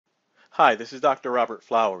Hi, this is Dr. Robert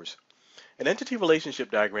Flowers. An entity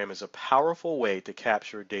relationship diagram is a powerful way to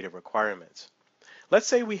capture data requirements. Let's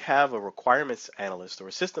say we have a requirements analyst or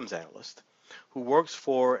a systems analyst who works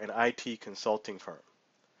for an IT consulting firm.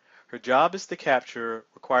 Her job is to capture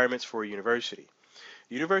requirements for a university.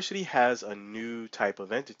 The university has a new type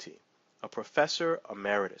of entity, a professor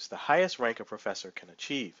emeritus, the highest rank a professor can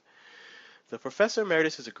achieve. The professor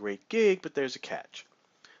emeritus is a great gig, but there's a catch.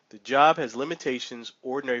 The job has limitations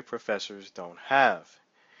ordinary professors don't have.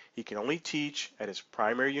 He can only teach at his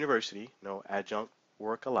primary university, no adjunct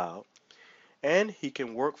work allowed, and he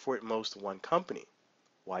can work for at most one company.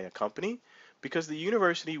 Why a company? Because the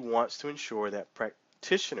university wants to ensure that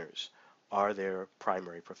practitioners are their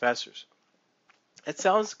primary professors. It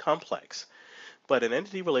sounds complex, but an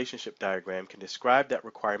entity relationship diagram can describe that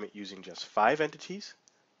requirement using just 5 entities,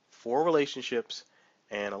 4 relationships,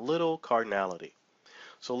 and a little cardinality.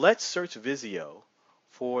 So let's search Visio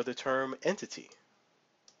for the term entity.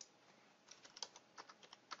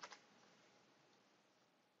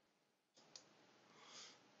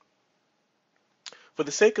 For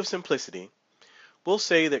the sake of simplicity, we'll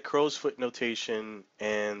say that crow's foot notation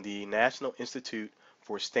and the National Institute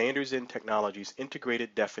for Standards and Technology's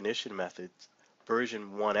Integrated Definition Methods,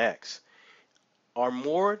 version 1X, are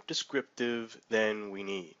more descriptive than we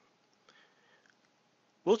need.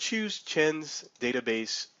 We'll choose Chen's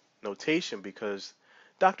database notation because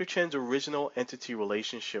Dr. Chen's original entity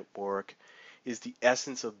relationship work is the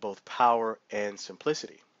essence of both power and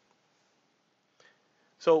simplicity.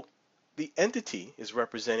 So the entity is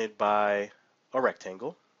represented by a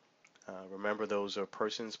rectangle. Remember, those are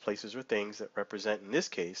persons, places, or things that represent, in this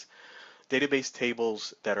case, database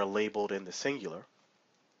tables that are labeled in the singular.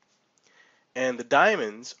 And the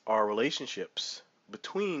diamonds are relationships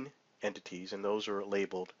between entities, and those are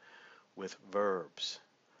labeled with verbs.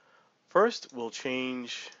 First, we'll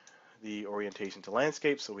change the orientation to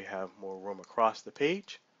landscape so we have more room across the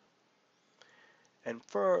page. And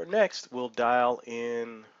for next, we'll drag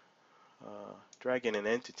in an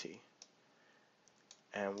entity,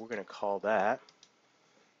 and we're going to call that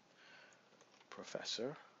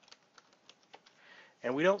professor.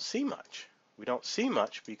 And we don't see much. We don't see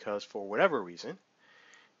much because for whatever reason,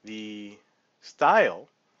 the style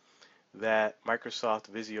that Microsoft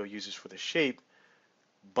Visio uses for the shape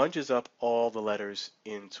bunches up all the letters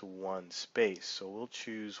into one space. So we'll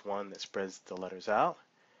choose one that spreads the letters out,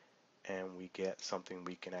 and we get something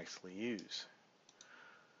we can actually use.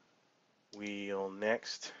 We'll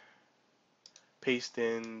next paste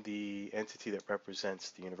in the entity that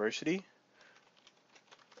represents the university.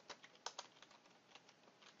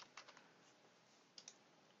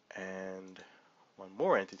 And one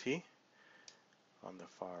more entity on the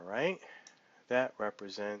far right that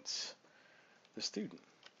represents the student.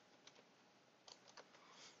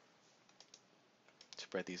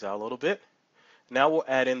 Spread these out a little bit. Now we'll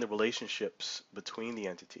add in the relationships between the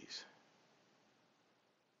entities.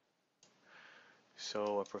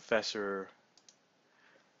 So a professor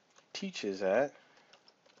teaches at,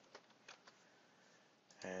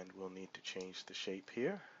 and we'll need to change the shape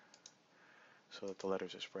here so that the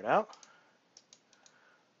letters are spread out.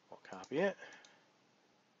 We'll copy it.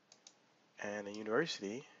 And the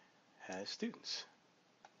university has students.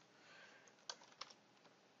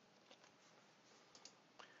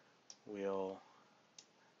 We'll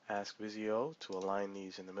ask Visio to align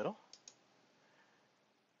these in the middle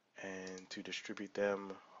and to distribute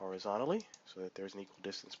them horizontally so that there's an equal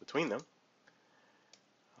distance between them.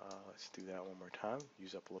 Let's do that one more time.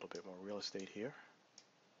 Use up a little bit more real estate here.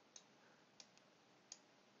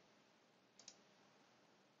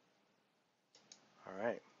 All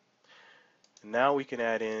right. And now we can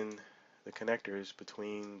add in the connectors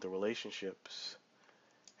between the relationships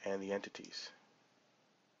and the entities.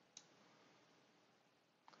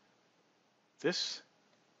 This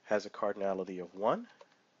has a cardinality of 1.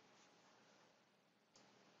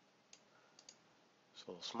 It's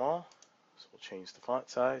a little small, so we'll change the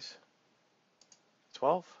font size to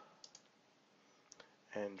 12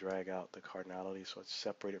 and drag out the cardinality so it's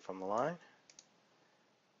separated from the line.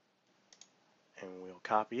 And we'll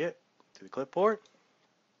copy it to the clipboard,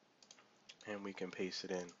 and we can paste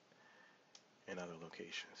it in other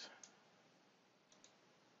locations.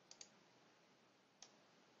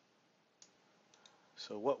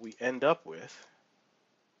 So what we end up with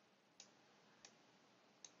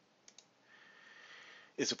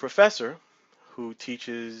is a professor who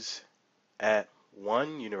teaches at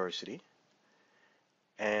one university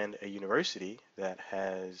and a university that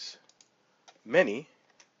has many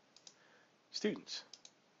students.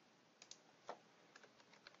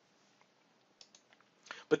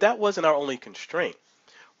 But that wasn't our only constraint.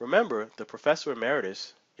 Remember, the professor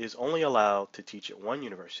emeritus is only allowed to teach at one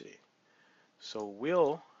university. So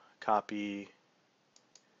we'll copy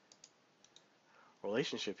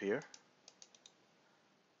relationship here,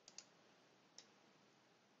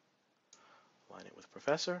 line it with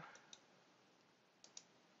professor,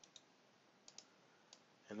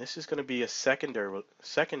 and this is going to be a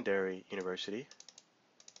secondary university.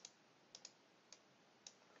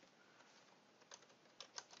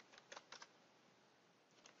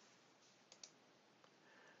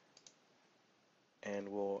 And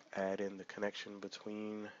we'll add in the connection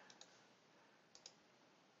between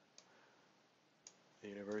the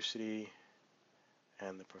university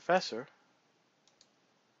and the professor.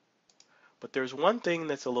 But there's one thing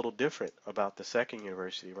that's a little different about the second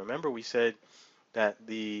university. Remember, we said that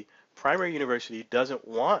the primary university doesn't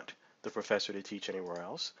want the professor to teach anywhere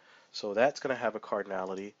else, so that's going to have a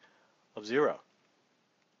cardinality of 0.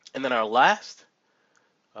 And then our last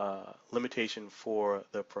limitation for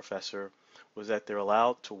the professor was that they're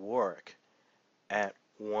allowed to work at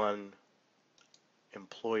one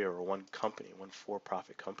employer or one company, one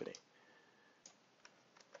for-profit company.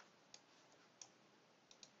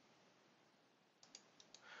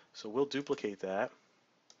 So we'll duplicate that.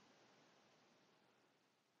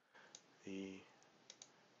 The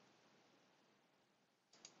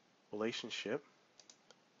relationship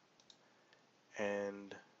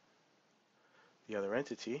and the other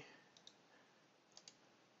entity.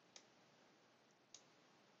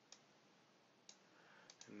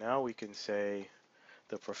 And now we can say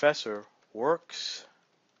the professor works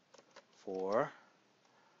for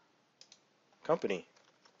company,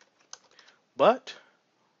 but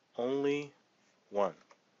only one.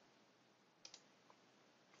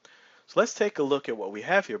 So let's take a look at what we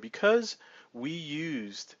have here. Because we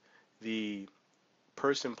used the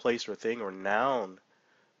person, place, or thing or noun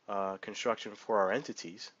construction for our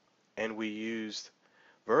entities, and we used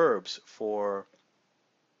verbs for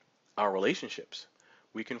our relationships,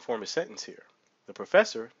 we can form a sentence here. The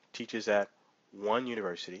professor teaches at one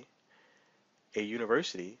university. A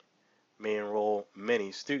university may enroll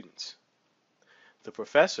many students. The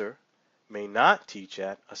professor may not teach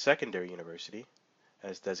at a secondary university,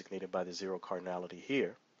 as designated by the 0 cardinality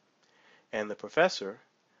here, and the professor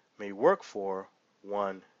may work for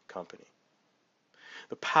one company.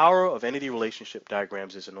 The power of entity relationship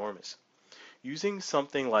diagrams is enormous. Using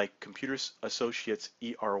something like Computer Associates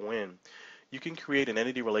ER-Win, you can create an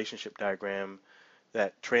entity relationship diagram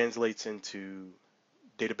that translates into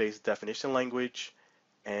database definition language,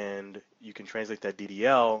 and you can translate that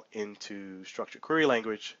DDL into structured query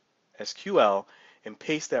language, SQL, and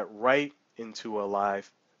paste that right into a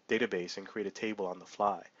live database and create a table on the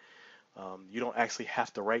fly. You don't actually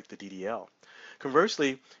have to write the DDL.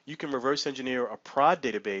 Conversely, you can reverse engineer a prod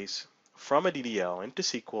database from a DDL into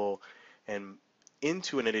SQL and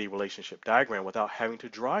into an entity relationship diagram without having to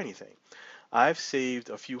draw anything. I've saved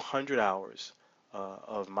a few hundred hours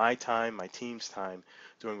of my time, my team's time,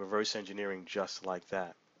 doing reverse engineering just like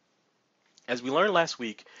that. As we learned last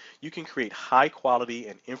week, you can create high quality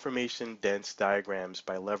and information dense diagrams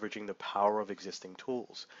by leveraging the power of existing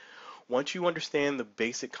tools. Once you understand the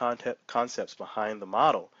basic concepts behind the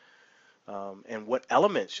model and what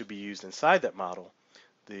elements should be used inside that model,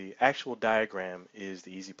 the actual diagram is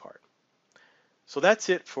the easy part. So that's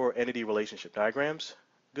it for entity relationship diagrams.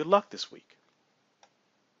 Good luck this week.